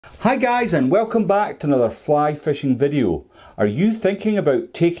Hi guys, and welcome back to another fly fishing video. Are you thinking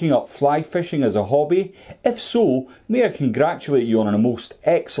about taking up fly fishing as a hobby? If so, may I congratulate you on a most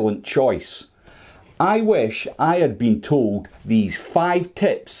excellent choice. I wish I had been told these 5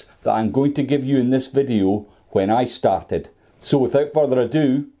 tips that I'm going to give you in this video when I started. So without further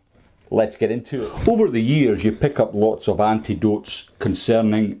ado, let's get into it. Over the years you pick up lots of anecdotes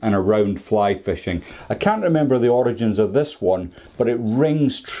concerning and around fly fishing. I can't remember the origins of this one, but it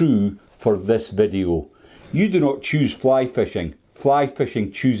rings true for this video. You do not choose fly fishing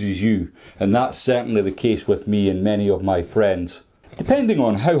chooses you, and that's certainly the case with me and many of my friends. Depending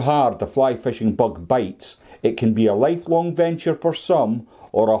on how hard the fly fishing bug bites, it can be a lifelong venture for some,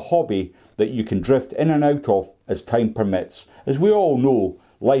 or a hobby that you can drift in and out of as time permits. As we all know,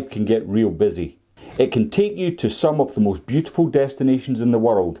 life can get real busy. It can take you to some of the most beautiful destinations in the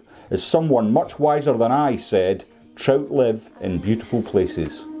world. As someone much wiser than I said, trout live in beautiful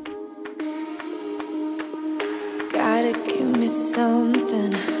places. Gotta give me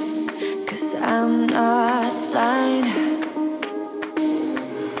something, 'cause I'm not blind.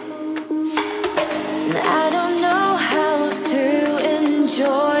 And I don't know how to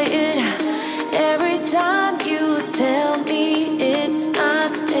enjoy it. Every time you tell me it's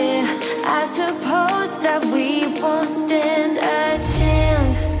not there, I suppose that we won't stand a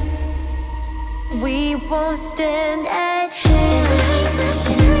chance. We won't stand a chance.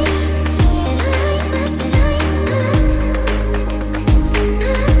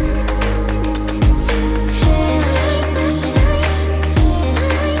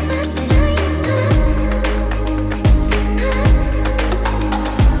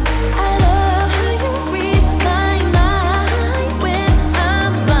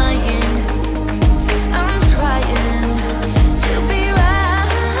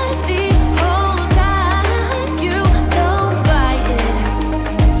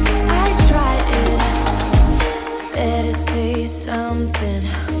 Something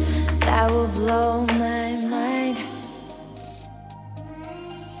that will blow my mind.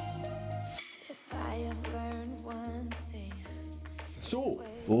 If I have learned one thing. So,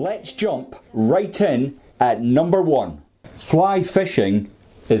 let's jump right in at number 1. Fly fishing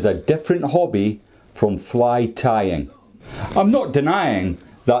is a different hobby from fly tying. I'm not denying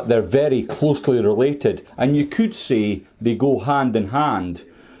that they're very closely related, and you could say they go hand in hand,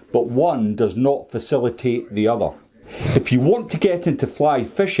 but one does not facilitate the other. If you want to get into fly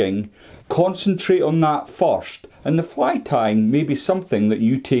fishing, concentrate on that first, and the fly tying may be something that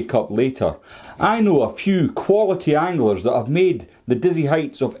you take up later. I know a few quality anglers that have made the dizzy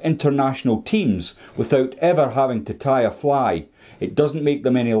heights of international teams without ever having to tie a fly. It doesn't make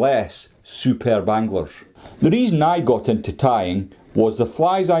them any less superb anglers. The reason I got into tying was the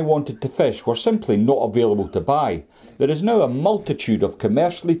flies I wanted to fish were simply not available to buy. There is now a multitude of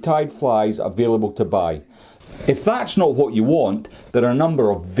commercially tied flies available to buy. If that's not what you want, there are a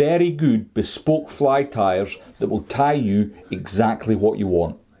number of very good bespoke fly tyers that will tie you exactly what you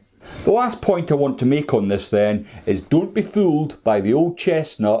want. The last point I want to make on this then is don't be fooled by the old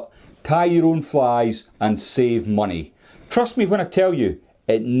chestnut, tie your own flies and save money. Trust me when I tell you,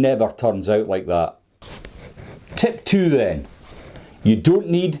 it never turns out like that. Tip 2 then. You don't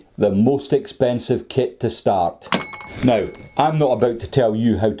need the most expensive kit to start. Now, I'm not about to tell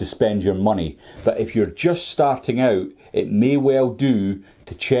you how to spend your money, but if you're just starting out, it may well do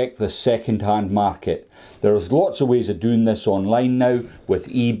to check the second-hand market. There's lots of ways of doing this online now with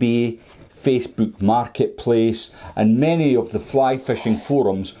eBay, Facebook Marketplace, and many of the fly fishing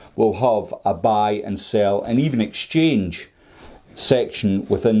forums will have a buy and sell and even exchange section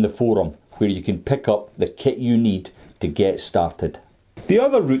within the forum where you can pick up the kit you need to get started. The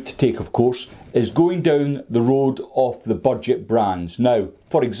other route to take, of course, is going down the road of the budget brands. Now,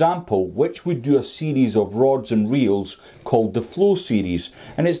 for example, which would do a series of rods and reels called the Flow series,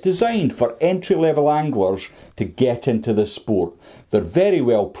 and it's designed for entry-level anglers to get into the sport. They're very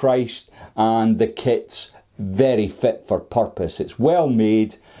well priced and the kit's very fit for purpose. It's well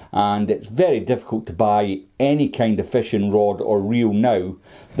made and it's very difficult to buy any kind of fishing rod or reel now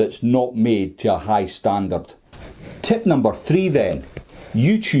that's not made to a high standard. Tip number 3 then.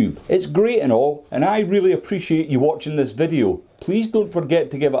 YouTube. It's great and all, and I really appreciate you watching this video. Please don't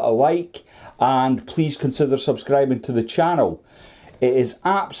forget to give it a like and please consider subscribing to the channel. It is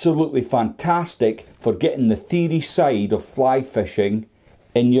absolutely fantastic for getting the theory side of fly fishing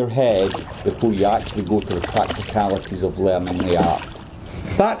in your head before you actually go to the practicalities of learning the art.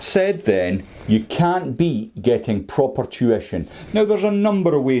 That said then, you can't beat getting proper tuition. Now there's a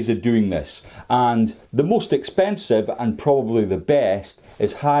number of ways of doing this, and the most expensive and probably the best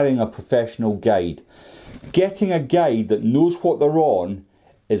is hiring a professional guide. Getting a guide that knows what they're on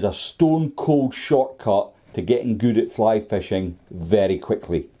is a stone cold shortcut to getting good at fly fishing very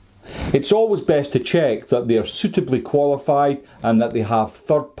quickly. It's always best to check that they are suitably qualified and that they have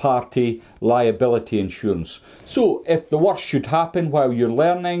third-party liability insurance. So if the worst should happen while you're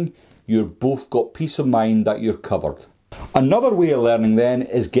learning, you've both got peace of mind that you're covered. Another way of learning then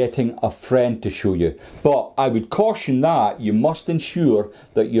is getting a friend to show you, but I would caution that you must ensure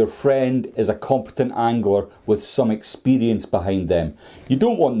that your friend is a competent angler with some experience behind them. You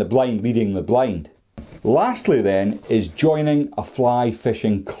don't want the blind leading the blind. Lastly then is joining a fly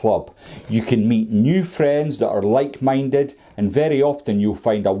fishing club. You can meet new friends that are like-minded, and very often you'll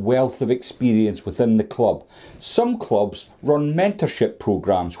find a wealth of experience within the club. Some clubs run mentorship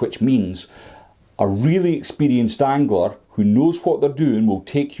programs, which means a really experienced angler who knows what they're doing will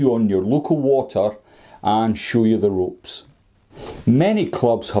take you on your local water and show you the ropes. Many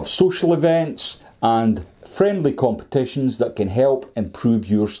clubs have social events and friendly competitions that can help improve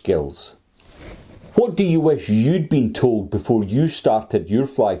your skills. What do you wish you'd been told before you started your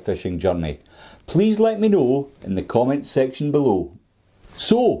fly fishing journey? Please let me know in the comment section below.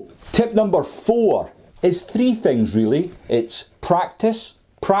 So, tip number 4 is 3 things really. It's practice,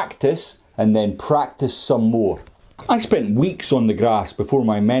 practice, and then practice some more. I spent weeks on the grass before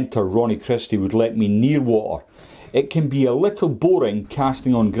my mentor Ronnie Christie would let me near water. It can be a little boring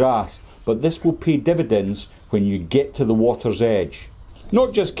casting on grass, but this will pay dividends when you get to the water's edge.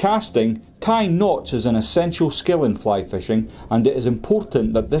 Not just casting, tying knots is an essential skill in fly fishing, and it is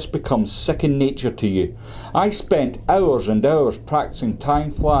important that this becomes second nature to you. I spent hours and hours practicing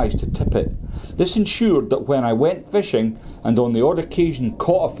tying flies to tippet. This ensured that when I went fishing and on the odd occasion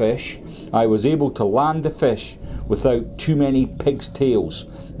caught a fish, I was able to land the fish without too many pig's tails.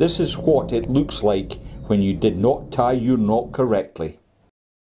 This is what it looks like when you did not tie your knot correctly.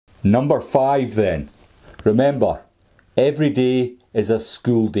 Number 5 then. Remember, every day is a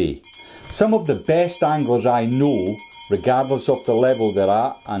school day. Some of the best anglers I know, regardless of the level they're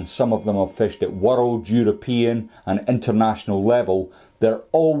at, and some of them have fished at world, European and international level, they're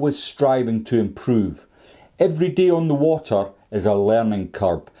always striving to improve. Every day on the water is a learning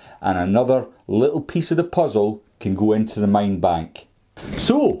curve, and another little piece of the puzzle can go into the mind bank.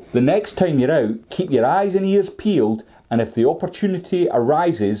 So, the next time you're out, keep your eyes and ears peeled, and if the opportunity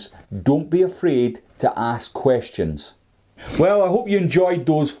arises, don't be afraid to ask questions. Well, I hope you enjoyed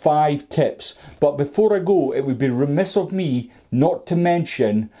those 5 tips, but before I go, it would be remiss of me not to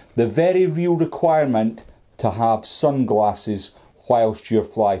mention the very real requirement to have sunglasses whilst you're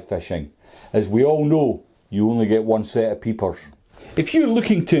fly fishing. As we all know, you only get one set of peepers. If you're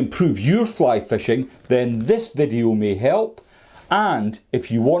looking to improve your fly fishing, then this video may help. And if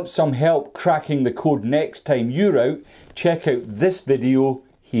you want some help cracking the code next time you're out, check out this video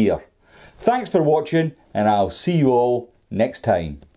here. Thanks for watching, and I'll see you all next time.